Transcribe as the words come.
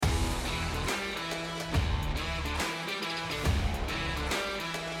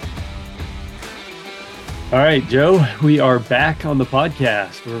All right, Joe, we are back on the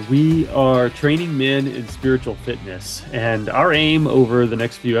podcast where we are training men in spiritual fitness. And our aim over the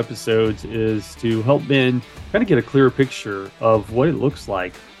next few episodes is to help men kind of get a clearer picture of what it looks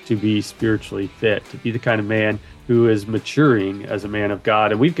like to be spiritually fit, to be the kind of man who is maturing as a man of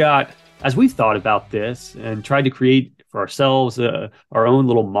God. And we've got, as we've thought about this and tried to create for ourselves our own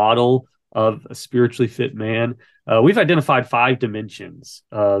little model of a spiritually fit man, we've identified 5 dimensions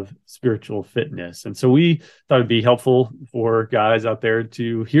of spiritual fitness. And so we thought it'd be helpful for guys out there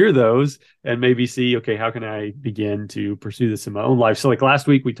to hear those and maybe see, okay, how can I begin to pursue this in my own life? So like last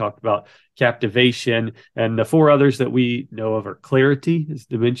week, we talked about captivation, and the 4 others that we know of are clarity is a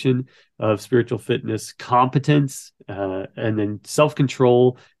dimension of spiritual fitness, competence, and then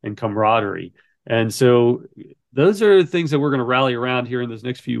self-control and camaraderie. And so those are things that we're going to rally around here in those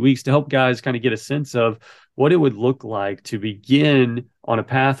next few weeks to help guys kind of get a sense of what it would look like to begin on a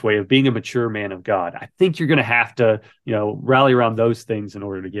pathway of being a mature man of God. I think you're going to have to, rally around those things in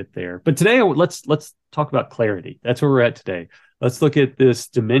order to get there. But today, let's talk about clarity. That's where we're at today. Let's look at this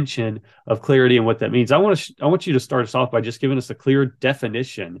dimension of clarity and what that means. I want you to start us off by just giving us a clear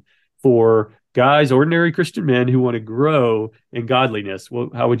definition for guys, ordinary Christian men who want to grow in godliness.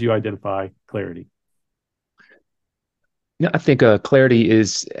 How would you identify clarity? Yeah, I think clarity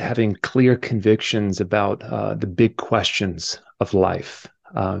is having clear convictions about the big questions of life.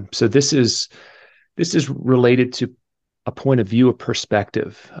 So this is related to a point of view, a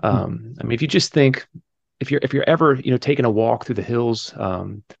perspective. I mean, if you just think, if you're ever taking a walk through the hills,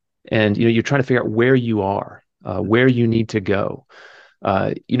 and you're trying to figure out where you are, where you need to go,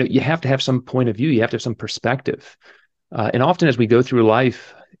 you have to have some point of view. You have to have some perspective. And often as we go through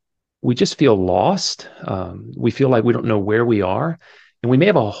life, we just feel lost. We feel like we don't know where we are. And we may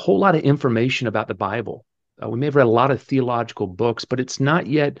have a whole lot of information about the Bible. We may have read a lot of theological books, but it's not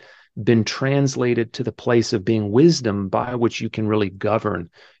yet been translated to the place of being wisdom by which you can really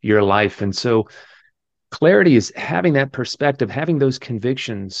govern your life. And so clarity is having that perspective, having those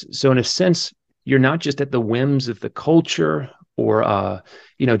convictions. So in a sense, you're not just at the whims of the culture or,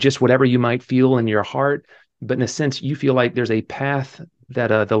 just whatever you might feel in your heart, but in a sense, you feel like there's a path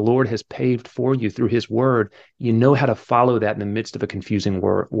that the Lord has paved for you through his word. You know how to follow that in the midst of a confusing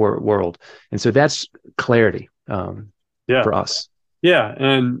world. And so that's clarity for us. Yeah.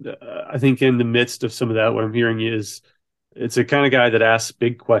 And I think in the midst of some of that, what I'm hearing is it's a kind of guy that asks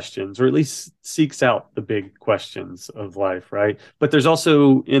big questions, or at least seeks out the big questions of life, right? But there's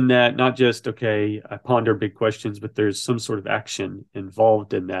also in that not just, okay, I ponder big questions, but there's some sort of action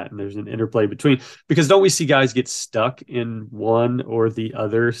involved in that. And there's an interplay between, because don't we see guys get stuck in one or the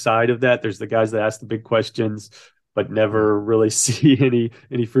other side of that? There's the guys that ask the big questions, but never really see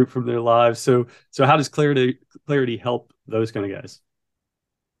any fruit from their lives. So how does clarity help those kind of guys?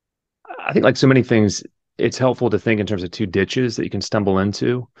 I think like so many things, it's helpful to think in terms of 2 ditches that you can stumble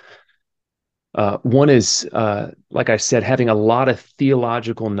into. One is, like I said, having a lot of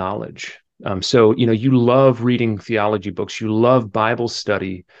theological knowledge. So, you love reading theology books, you love Bible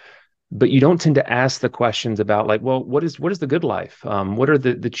study, but you don't tend to ask the questions about like, well, what is the good life? What are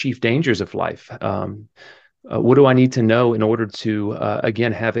the chief dangers of life? What do I need to know in order to,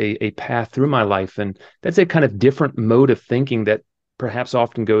 again, have a path through my life? And that's a kind of different mode of thinking that perhaps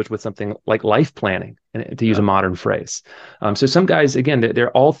often goes with something like life planning, to use a modern phrase. So some guys, again,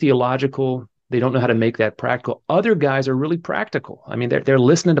 they're all theological. They don't know how to make that practical. Other guys are really practical. I mean, they're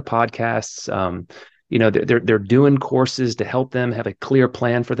listening to podcasts. They're doing courses to help them have a clear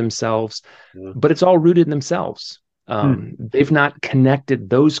plan for themselves, but it's all rooted in themselves. They've not connected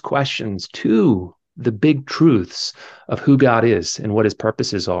those questions to the big truths of who God is and what his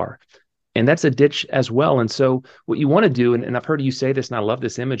purposes are. And that's a ditch as well. And so what you want to do, and I've heard you say this, and I love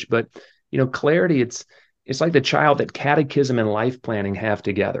this image, but clarity, it's like the child that catechism and life planning have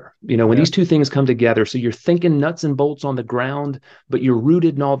together. When these 2 things come together, so you're thinking nuts and bolts on the ground, but you're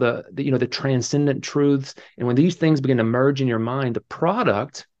rooted in all the transcendent truths. And when these things begin to merge in your mind, the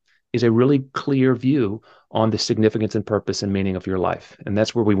product is a really clear view on the significance and purpose and meaning of your life. And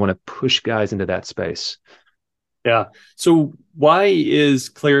that's where we want to push guys into that space. Yeah. So why is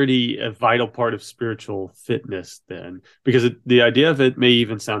clarity a vital part of spiritual fitness then? Because the idea of it may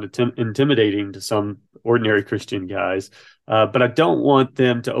even sound intimidating to some ordinary Christian guys, but I don't want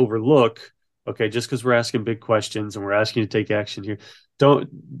them to overlook, okay, just because we're asking big questions and we're asking you to take action here, don't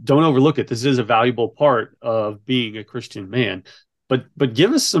overlook it. This is a valuable part of being a Christian man. But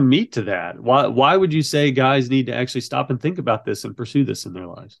give us some meat to that. Why would you say guys need to actually stop and think about this and pursue this in their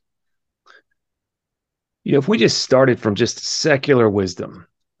lives? If we just started from just secular wisdom,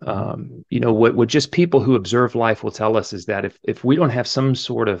 what just people who observe life will tell us is that if we don't have some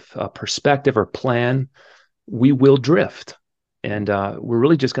sort of perspective or plan we will drift. And we're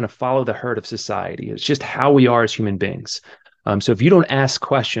really just going to follow the herd of society. It's just how we are as human beings. So if you don't ask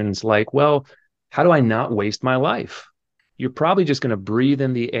questions like, well, how do I not waste my life? You're probably just going to breathe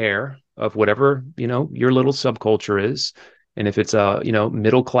in the air of whatever, your little subculture is. And if it's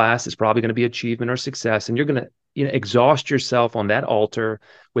middle class, it's probably going to be achievement or success. And you're going to, exhaust yourself on that altar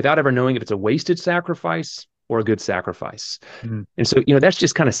without ever knowing if it's a wasted sacrifice or a good sacrifice. Mm-hmm. And so, that's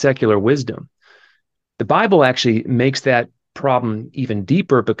just kind of secular wisdom. The Bible actually makes that problem even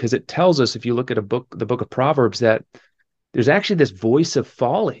deeper, because it tells us, if you look at the book of Proverbs, that there's actually this voice of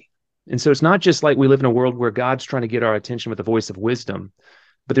folly. And so it's not just like we live in a world where God's trying to get our attention with the voice of wisdom,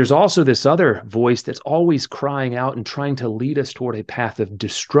 but there's also this other voice that's always crying out and trying to lead us toward a path of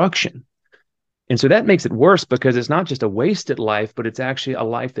destruction. And so that makes it worse, because it's not just a wasted life, but it's actually a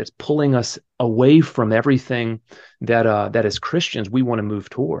life that's pulling us away from everything that as Christians we want to move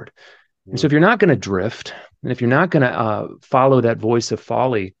toward. And so if you're not going to drift, and if you're not going to follow that voice of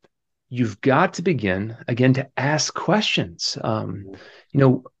folly, you've got to begin again to ask questions.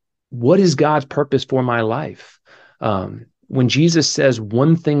 What is God's purpose for my life? When Jesus says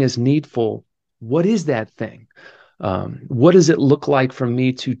one thing is needful, what is that thing? What does it look like for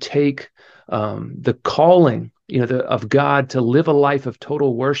me to take the calling, of God to live a life of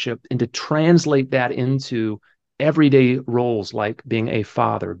total worship and to translate that into everyday roles, like being a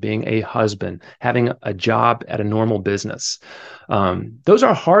father, being a husband, having a job at a normal business? Those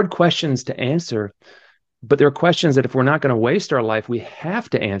are hard questions to answer, but they're questions that if we're not going to waste our life, we have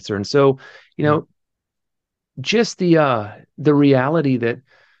to answer. And so, just the reality that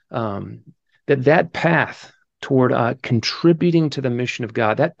that path toward contributing to the mission of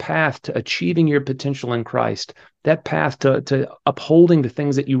God, that path to achieving your potential in Christ, that path to upholding the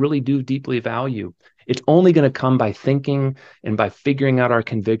things that you really do deeply value, it's only going to come by thinking and by figuring out our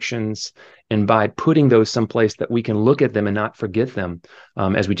convictions and by putting those someplace that we can look at them and not forget them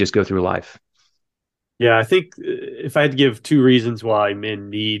as we just go through life. Yeah, I think if I had to give two reasons why men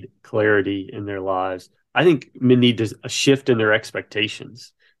need clarity in their lives, I think men need a shift in their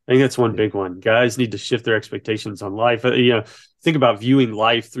expectations. I think that's one big one. Guys need to shift their expectations on life. Think about viewing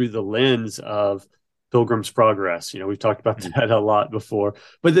life through the lens of Pilgrim's Progress. We've talked about that a lot before,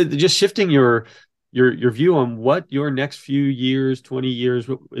 but just shifting your view on what your next few years, 20 years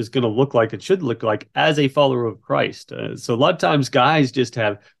is going to look like, it should look like as a follower of Christ. So a lot of times guys just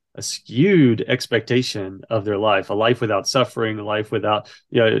have a skewed expectation of their life, a life without suffering, a life without,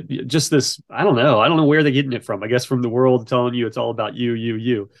 just this, I don't know where they're getting it from. I guess from the world telling you it's all about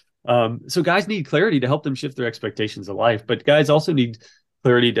you. So guys need clarity to help them shift their expectations of life, but guys also need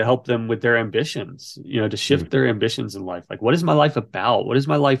clarity to help them with their ambitions, to shift their ambitions in life. Like, what is my life about? What is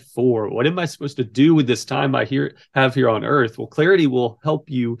my life for? What am I supposed to do with this time I have here on earth? Well, clarity will help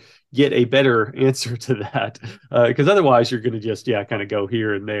you get a better answer to that, because otherwise you're going to just, kind of go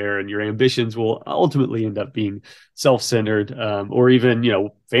here and there, and your ambitions will ultimately end up being self-centered, or even,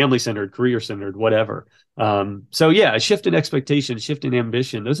 family-centered, career-centered, whatever. A shift in expectation, shift in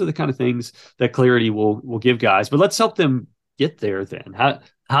ambition. Those are the kind of things that clarity will give guys. But let's help them get there then.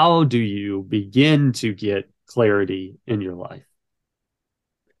 How do you begin to get clarity in your life?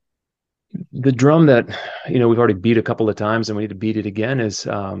 The drum that we've already beat a couple of times and we need to beat it again is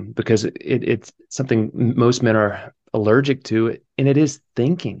because it's something most men are allergic to, and it is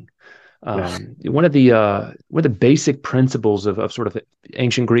thinking. One of the basic principles of sort of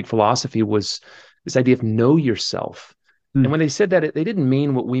ancient Greek philosophy was this idea of know yourself. And when they said that, they didn't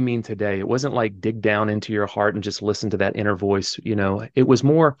mean what we mean today. It wasn't like dig down into your heart and just listen to that inner voice. It was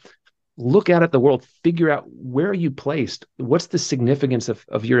more look out at the world, figure out where are you placed? What's the significance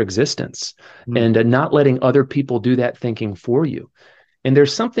of your existence? And not letting other people do that thinking for you. And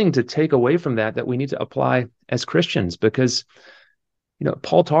there's something to take away from that we need to apply as Christians, because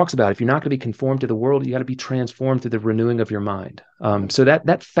Paul talks about if you're not going to be conformed to the world, you got to be transformed through the renewing of your mind. So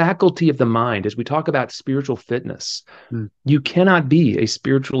that faculty of the mind, as we talk about spiritual fitness, you cannot be a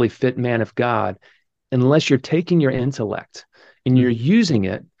spiritually fit man of God unless you're taking your intellect and you're using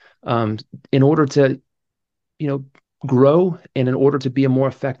it in order to, grow and in order to be a more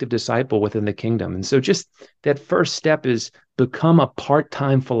effective disciple within the kingdom. And so just that first step is become a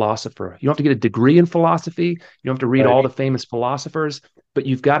part-time philosopher. You don't have to get a degree in philosophy. You don't have to read all the famous philosophers, but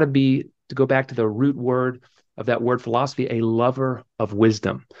you've got to go back to the root word of that word philosophy, a lover of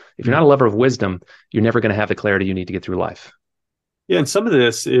wisdom. If you're not a lover of wisdom, you're never going to have the clarity you need to get through life. Yeah, and some of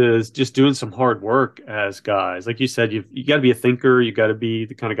this is just doing some hard work as guys. Like you said, you got to be a thinker. You got to be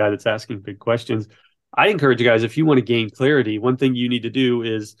the kind of guy that's asking big questions. I encourage you guys, if you want to gain clarity, one thing you need to do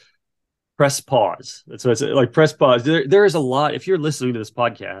is press pause. That's what I say, like press pause. There is a lot. If you're listening to this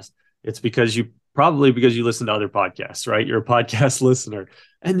podcast, it's because you probably because you listen to other podcasts, right? You're a podcast listener.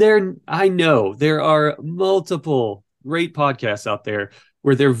 And I know there are multiple great podcasts out there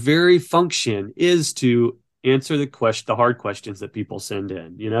where their very function is to answer the hard questions that people send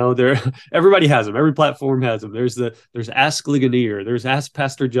in. Everybody has them. Every platform has them. There's Ask Ligonier, there's Ask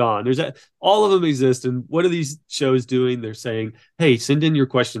Pastor John. All of them exist. And what are these shows doing? They're saying, hey, send in your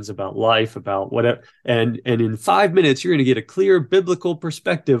questions about life, about whatever, and in 5 minutes you're going to get a clear biblical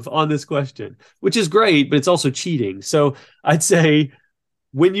perspective on this question, which is great, but it's also cheating. So I'd say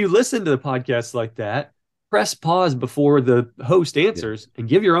when you listen to the podcast like that, press pause before the host answers and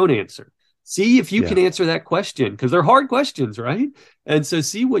give your own answer. See if you can answer that question, because they're hard questions, right? And so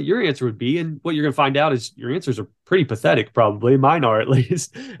see what your answer would be. And what you're going to find out is your answers are pretty pathetic, probably. Mine are, at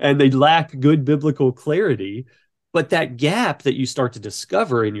least. And they lack good biblical clarity. But that gap that you start to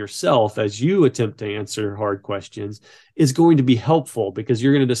discover in yourself as you attempt to answer hard questions is going to be helpful, because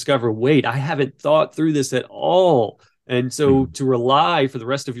you're going to discover, wait, I haven't thought through this at all. And so to rely for the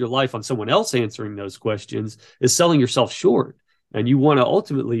rest of your life on someone else answering those questions is selling yourself short. And you want to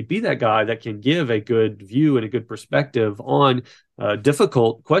ultimately be that guy that can give a good view and a good perspective on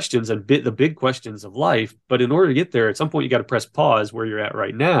difficult questions and the big questions of life. But in order to get there, at some point, you got to press pause where you're at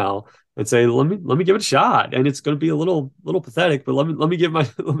right now and say, let me give it a shot. And it's going to be a little pathetic, but let me give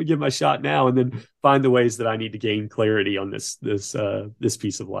my shot now, and then find the ways that I need to gain clarity on this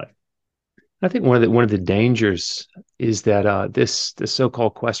piece of life. I think one of the dangers is that this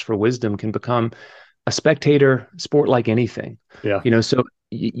so-called quest for wisdom can become a spectator sport like anything. Yeah. So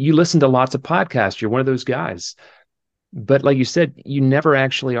you listen to lots of podcasts. You're one of those guys. But like you said, you never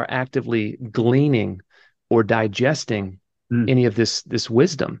actually are actively gleaning or digesting any of this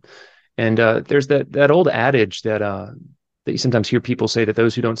wisdom. And there's that old adage that you sometimes hear people say, that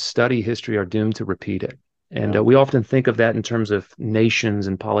those who don't study history are doomed to repeat it. And we often think of that in terms of nations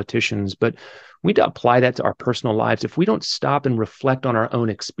and politicians, but we need to apply that to our personal lives. If we don't stop and reflect on our own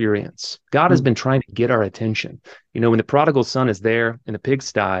experience, God has been trying to get our attention. When the prodigal son is there in the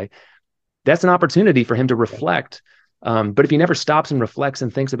pigsty, that's an opportunity for him to reflect. But if he never stops and reflects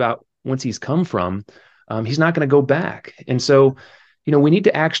and thinks about whence he's come from, he's not going to go back. And so, we need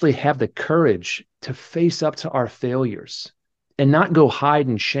to actually have the courage to face up to our failures and not go hide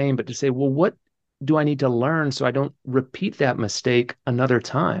in shame, but to say, well, what do I need to learn so I don't repeat that mistake another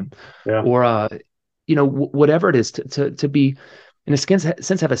time? Or, whatever it is, to be, in a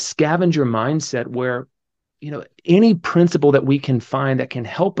sense, have a scavenger mindset where, any principle that we can find that can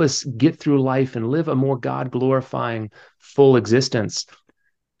help us get through life and live a more God-glorifying, full existence,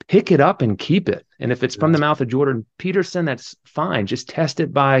 pick it up and keep it. And if it's from the mouth of Jordan Peterson, that's fine. Just test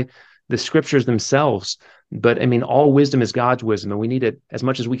it by the scriptures themselves. But I mean, all wisdom is God's wisdom, and we need it as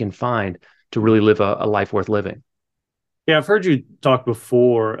much as we can find to really live a life worth living. Yeah, I've heard you talk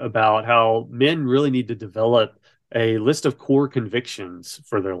before about how men really need to develop a list of core convictions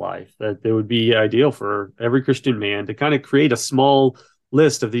for their life, that it would be ideal for every Christian man to kind of create a small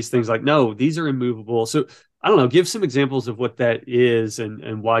list of these things, like, no, these are immovable. So I don't know, give some examples of what that is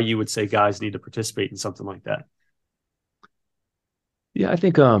and why you would say guys need to participate in something like that. Yeah, I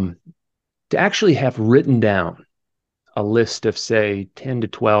think to actually have written down a list of, say, 10 to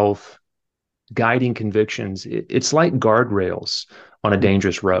 12 guiding convictions, it's like guardrails on a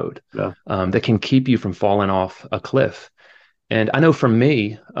dangerous road that can keep you from falling off a cliff. And I know for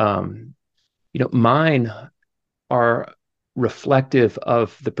me, mine are reflective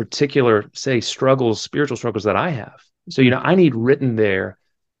of the particular, say, spiritual struggles that I have. So, I need written there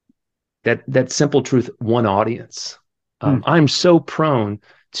that simple truth, one audience. I'm so prone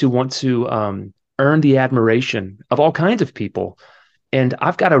to want to earn the admiration of all kinds of people. And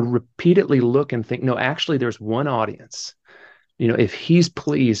I've got to repeatedly look and think, no, actually, there's one audience. If he's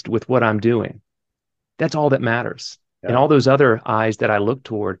pleased with what I'm doing, that's all that matters. Yeah. And all those other eyes that I look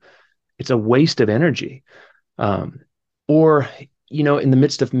toward, it's a waste of energy. Or, in the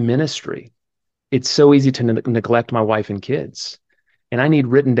midst of ministry, it's so easy to neglect my wife and kids. And I need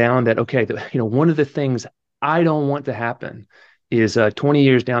written down that, okay, one of the things I don't want to happen is 20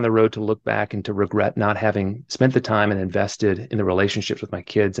 years down the road to look back and to regret not having spent the time and invested in the relationships with my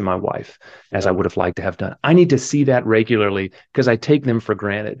kids and my wife as I would have liked to have done. I need to see that regularly because I take them for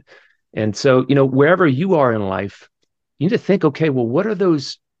granted. And so, wherever you are in life, you need to think, okay, well, what are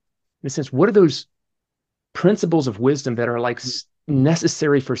those principles of wisdom that are like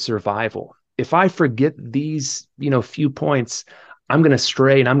necessary for survival? If I forget these, few points, I'm going to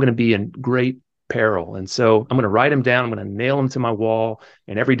stray and I'm going to be in great peril. And so I'm going to write them down. I'm going to nail them to my wall.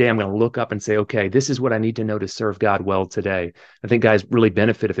 And every day I'm going to look up and say, okay, this is what I need to know to serve God well today. I think guys really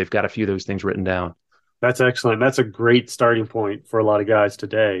benefit if they've got a few of those things written down. That's excellent. That's a great starting point for a lot of guys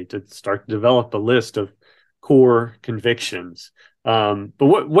today to start to develop a list of core convictions. But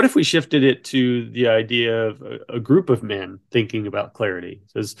what if we shifted it to the idea of a group of men thinking about clarity?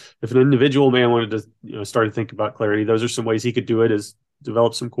 Because if an individual man wanted to, start to think about clarity, those are some ways he could do it: is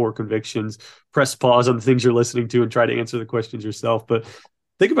develop some core convictions, press pause on the things you're listening to, and try to answer the questions yourself. But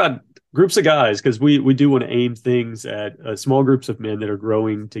think about groups of guys, because we do want to aim things at small groups of men that are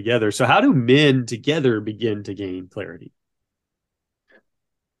growing together. So how do men together begin to gain clarity?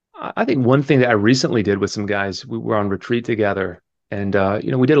 I think one thing that I recently did with some guys, we were on retreat together, and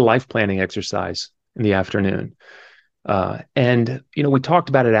we did a life planning exercise in the afternoon, and we talked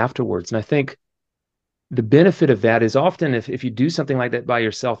about it afterwards. And I think the benefit of that is often if you do something like that by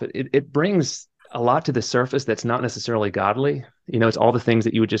yourself, it brings a lot to the surface that's not necessarily godly. It's all the things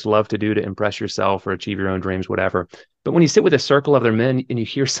that you would just love to do to impress yourself or achieve your own dreams, whatever. But when you sit with a circle of other men and you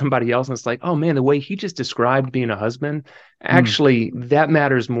hear somebody else and it's like, oh man, the way he just described being a husband, actually that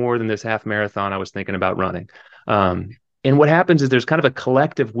matters more than this half marathon I was thinking about running. And what happens is there's kind of a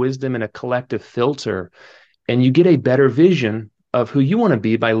collective wisdom and a collective filter, and you get a better vision of who you want to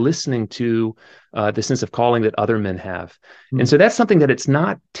be by listening to the sense of calling that other men have. And so that's something that it's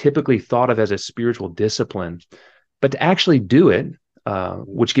not typically thought of as a spiritual discipline, but to actually do it,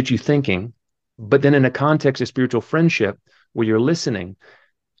 which gets you thinking, but then in a context of spiritual friendship where you're listening,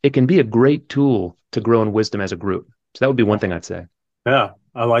 it can be a great tool to grow in wisdom as a group. So that would be one thing I'd say. Yeah,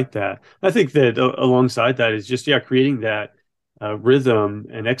 I like that. I think that alongside that is just, creating that rhythm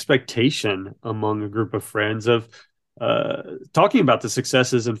and expectation among a group of friends of talking about the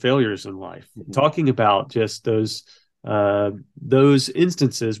successes and failures in life, talking about just those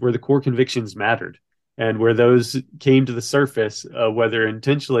instances where the core convictions mattered and where those came to the surface, whether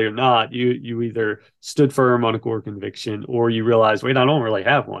intentionally or not. You either stood firm on a core conviction or you realized, wait, I don't really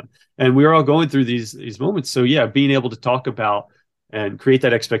have one. And we're all going through these moments. So being able to talk about and create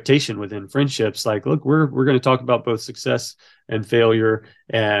that expectation within friendships, like, look, we're going to talk about both success and failure,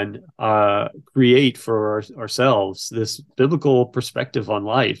 and create for ourselves this biblical perspective on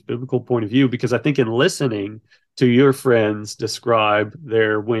life, biblical point of view. Because I think in listening to your friends describe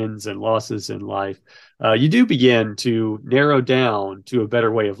their wins and losses in life, you do begin to narrow down to a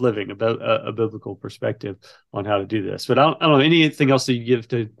better way of living, about a biblical perspective on how to do this. But I don't know, anything else that you give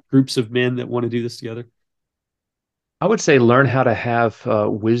to groups of men that want to do this together? I would say learn how to have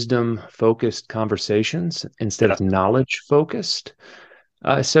wisdom-focused conversations instead of knowledge-focused.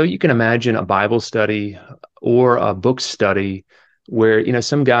 So you can imagine a Bible study or a book study where,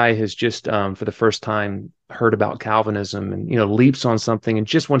 some guy has just for the first time heard about Calvinism and, leaps on something and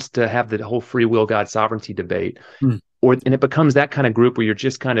just wants to have the whole free will, God sovereignty debate. And it becomes that kind of group where you're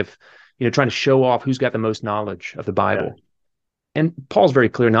just kind of, trying to show off who's got the most knowledge of the Bible. Yeah. And Paul's very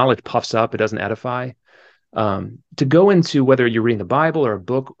clear, knowledge puffs up, it doesn't edify. To go into whether you're reading the Bible or a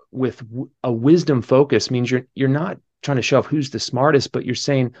book with a wisdom focus means you're not trying to show off who's the smartest, but you're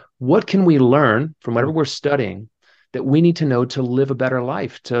saying, what can we learn from whatever we're studying that we need to know to live a better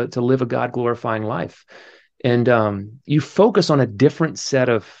life, to live a God-glorifying life? And you focus on a different set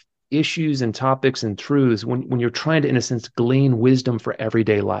of issues and topics and truths when you're trying to, in a sense, glean wisdom for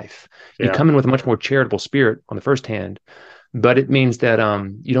everyday life. Yeah. You come in with a much more charitable spirit on the first hand, but it means that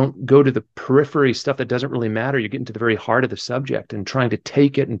you don't go to the periphery stuff that doesn't really matter. You get into the very heart of the subject and trying to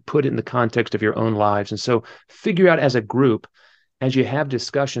take it and put it in the context of your own lives. And so figure out as a group, as you have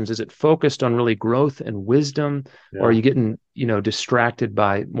discussions, is it focused on really growth and wisdom, or are you getting, distracted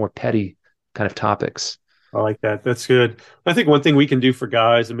by more petty kind of topics? I like that. That's good. I think one thing we can do for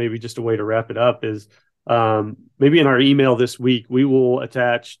guys, and maybe just a way to wrap it up, is maybe in our email this week, we will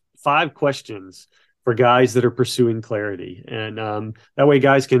attach 5 questions for guys that are pursuing clarity. And that way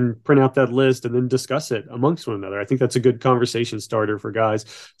guys can print out that list and then discuss it amongst one another. I think that's a good conversation starter for guys.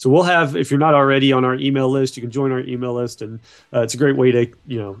 So we'll have, if you're not already on our email list, you can join our email list. And it's a great way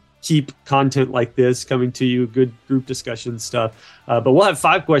to, keep content like this coming to you, good group discussion stuff. But we'll have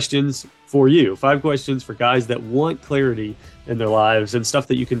 5 questions for you, 5 questions for guys that want clarity in their lives and stuff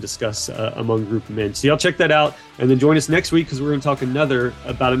that you can discuss among a group of men. So y'all check that out and then join us next week, because we're going to talk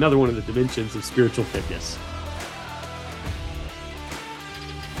about another one of the dimensions of spiritual fitness.